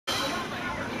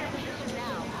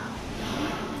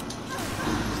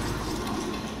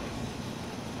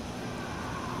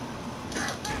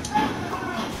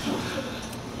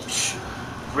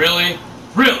Really?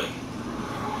 Really?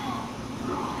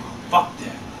 Fuck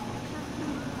that.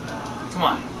 Come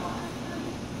on.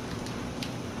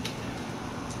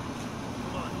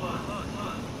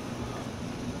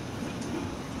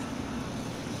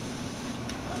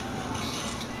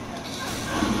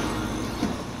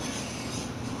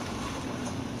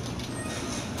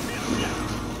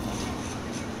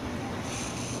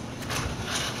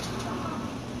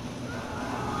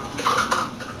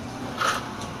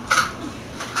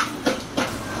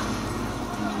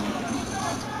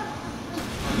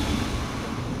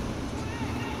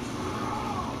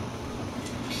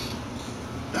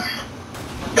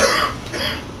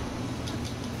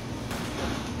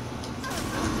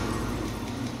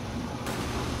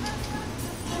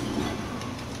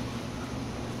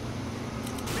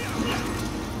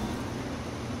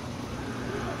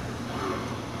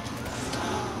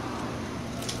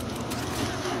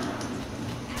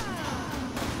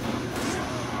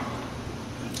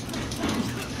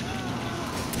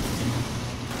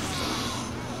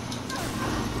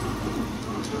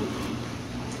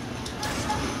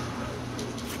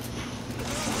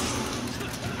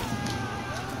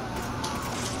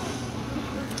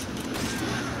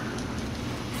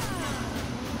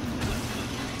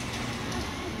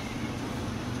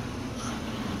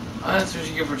 That's what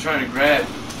you get for trying to grab.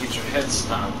 Get your head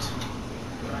stomped.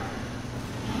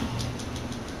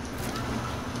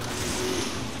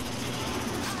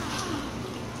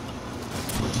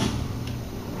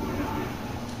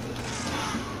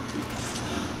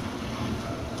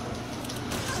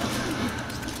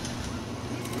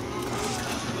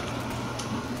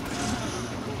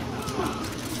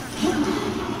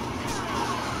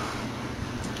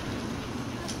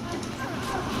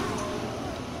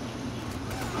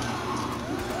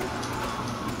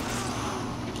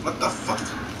 What the fuck?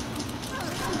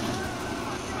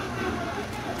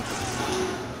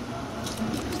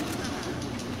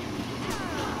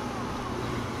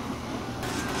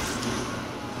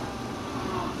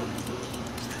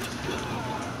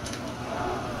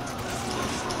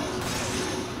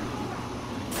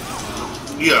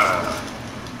 Yeah.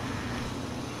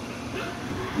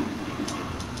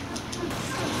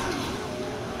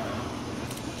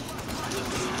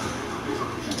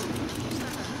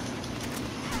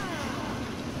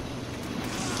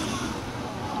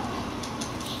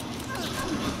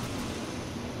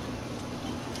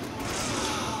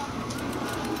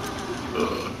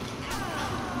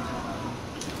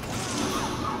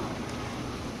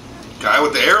 Guy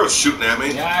with the arrows shooting at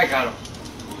me. Yeah, I got him.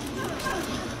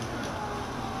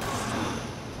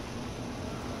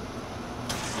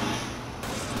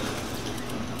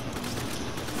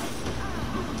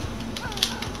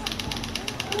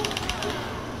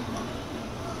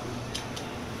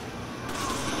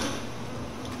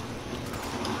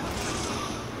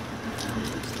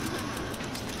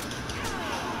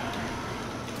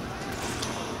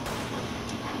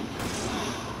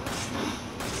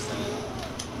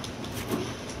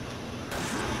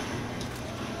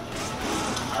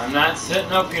 I'm not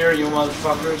sitting up here, you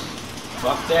motherfuckers.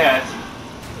 Fuck that.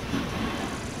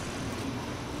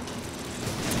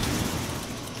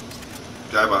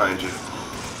 Guy behind you.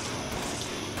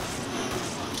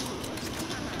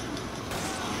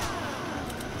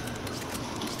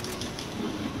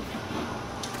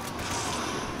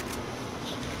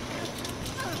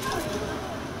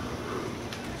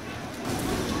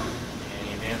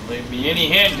 Hey man, leave me any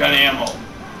handgun ammo.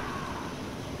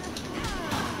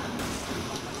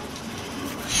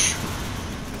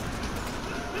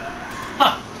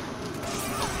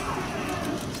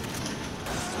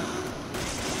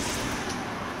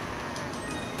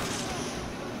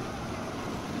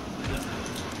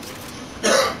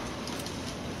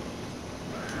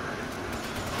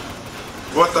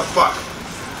 What the fuck?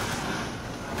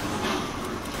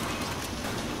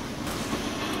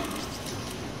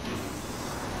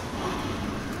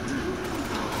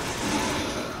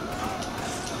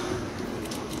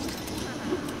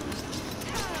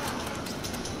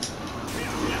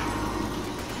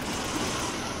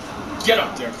 Get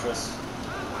up there, Chris.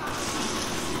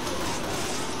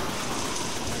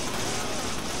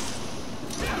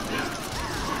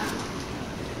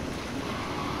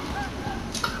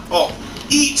 Oh,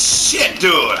 eat shit,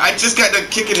 dude! I just got done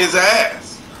kicking his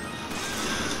ass.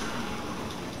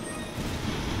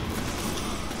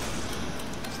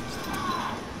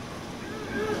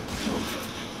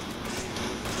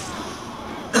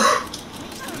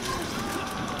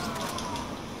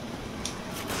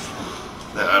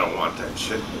 Man, I don't want that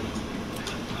shit.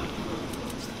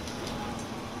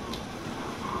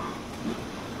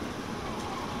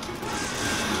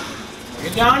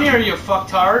 Get down here, you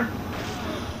fucktard.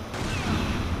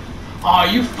 Aw,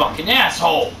 you fucking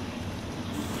asshole!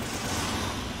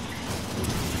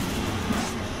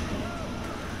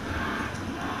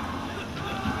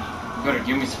 You better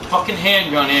give me some fucking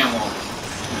handgun ammo.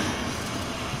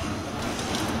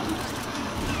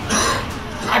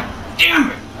 God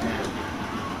damn it!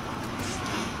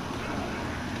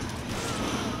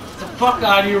 Get the fuck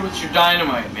out of here with your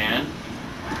dynamite, man.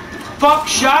 Fuck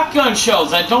shotgun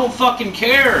shells, I don't fucking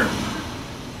care.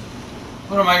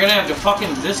 What, am I gonna have to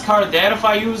fucking discard that if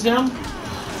I use them?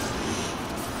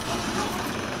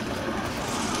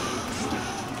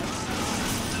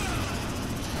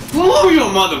 Whoa, you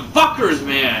motherfuckers,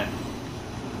 man!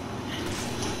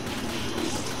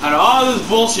 Out of all this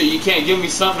bullshit, you can't give me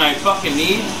something I fucking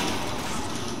need?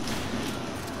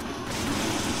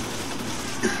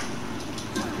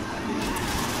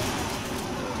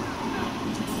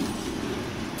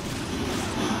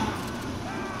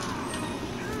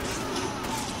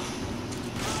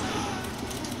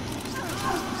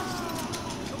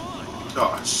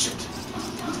 Oh, shit.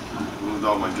 Moved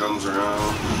all my guns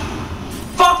around.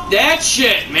 Fuck that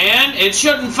shit, man! It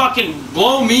shouldn't fucking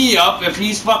blow me up if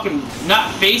he's fucking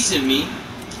not facing me.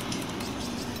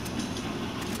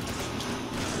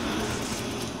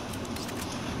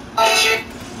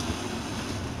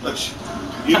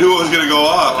 You knew it was gonna go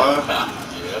off, huh?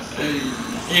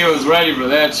 Yes. He was ready for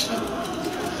that shit.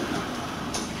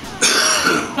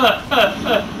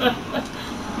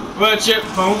 Watch it,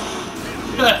 boom.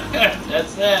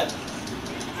 That's that.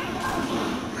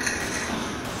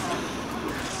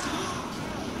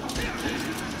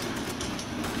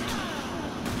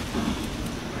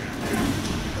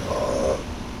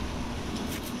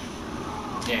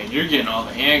 Yeah, you're getting all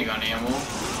the handgun ammo.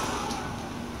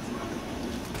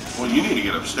 Well, you need to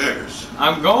get upstairs.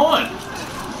 I'm going.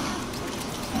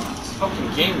 This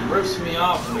fucking game rips me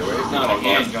off when there's not a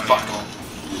handgun ammo.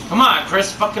 Come on,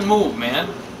 Chris, fucking move, man.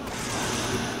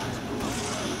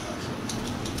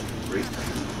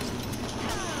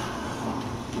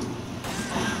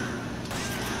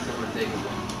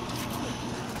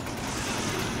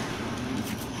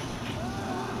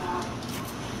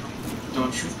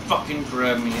 Don't you fucking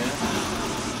grab me, eh?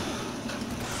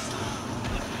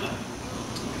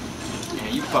 Yeah,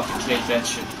 you fucking take that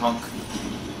shit, punk.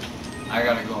 I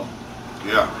gotta go.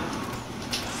 Yeah.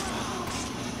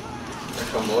 The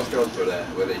commotion for that,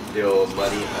 where they steal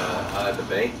money out of the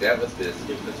bank, that was the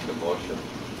stupidest commotion.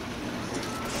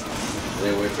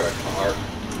 They went for a car.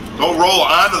 Don't roll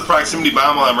onto the proximity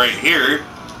bomb while I'm right here,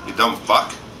 you dumb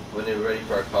fuck. When they were ready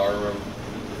for a car room.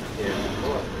 Yeah,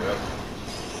 come on, bro.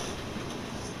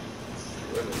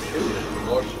 What a stupid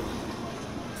commotion.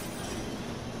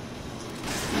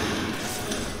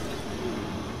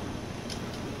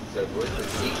 So what's the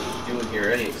geek doing here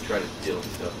anyway, trying to steal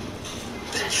stuff?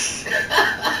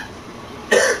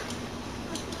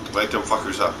 Light them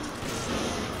fuckers up.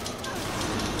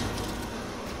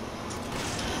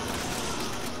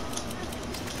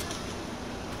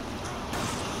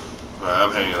 Alright,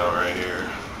 I'm hanging out right here.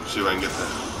 See if I can get the...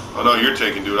 Oh no, you're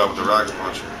taking dude out with the rocket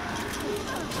launcher.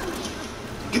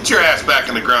 Get your ass back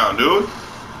in the ground, dude.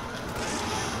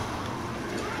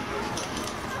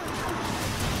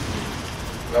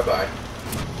 Bye-bye.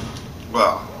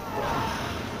 Well,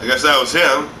 I guess that was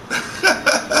him.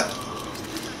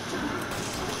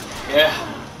 Yeah.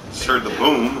 Just heard the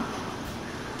boom.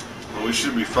 Well, we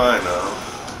should be fine now.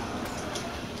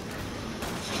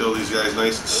 Just kill these guys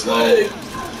nice and slow.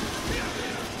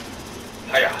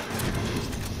 Hiya.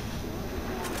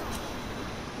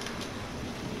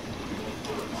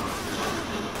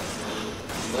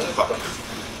 Fuck.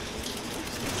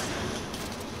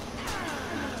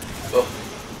 Oh.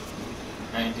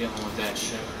 I ain't dealing with that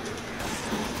shit.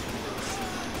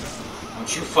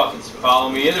 Don't you fucking follow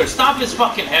me either. Stop his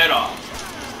fucking head off.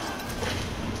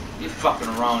 You fucking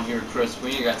around here, Chris.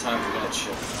 We ain't got time for that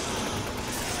shit.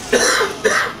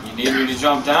 You need me to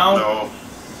jump down? No.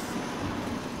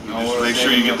 Just make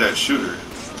sure you get that shooter.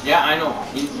 Yeah, I know.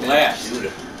 He's last. Shoot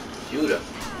him. Shoot him.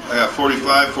 I got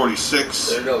 45, 46,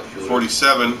 There no shooter.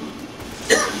 47,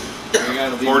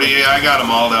 48. 48. I got them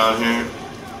all down here.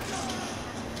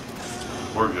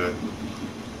 We're good.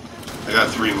 I got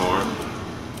 3 more.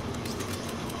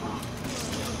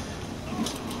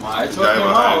 Well, I took Guy him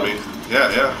behind out, me.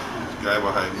 Yeah. Guy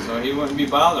behind me. so he wouldn't be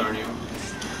bothering you.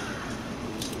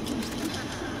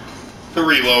 To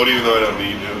reload even though I don't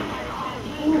need to.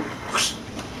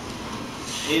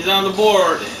 He's on the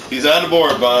board. He's on the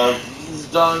board, Bon. He's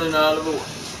done and out of the way.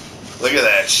 Look at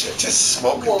that shit. Just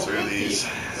smoking through these.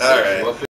 Alright.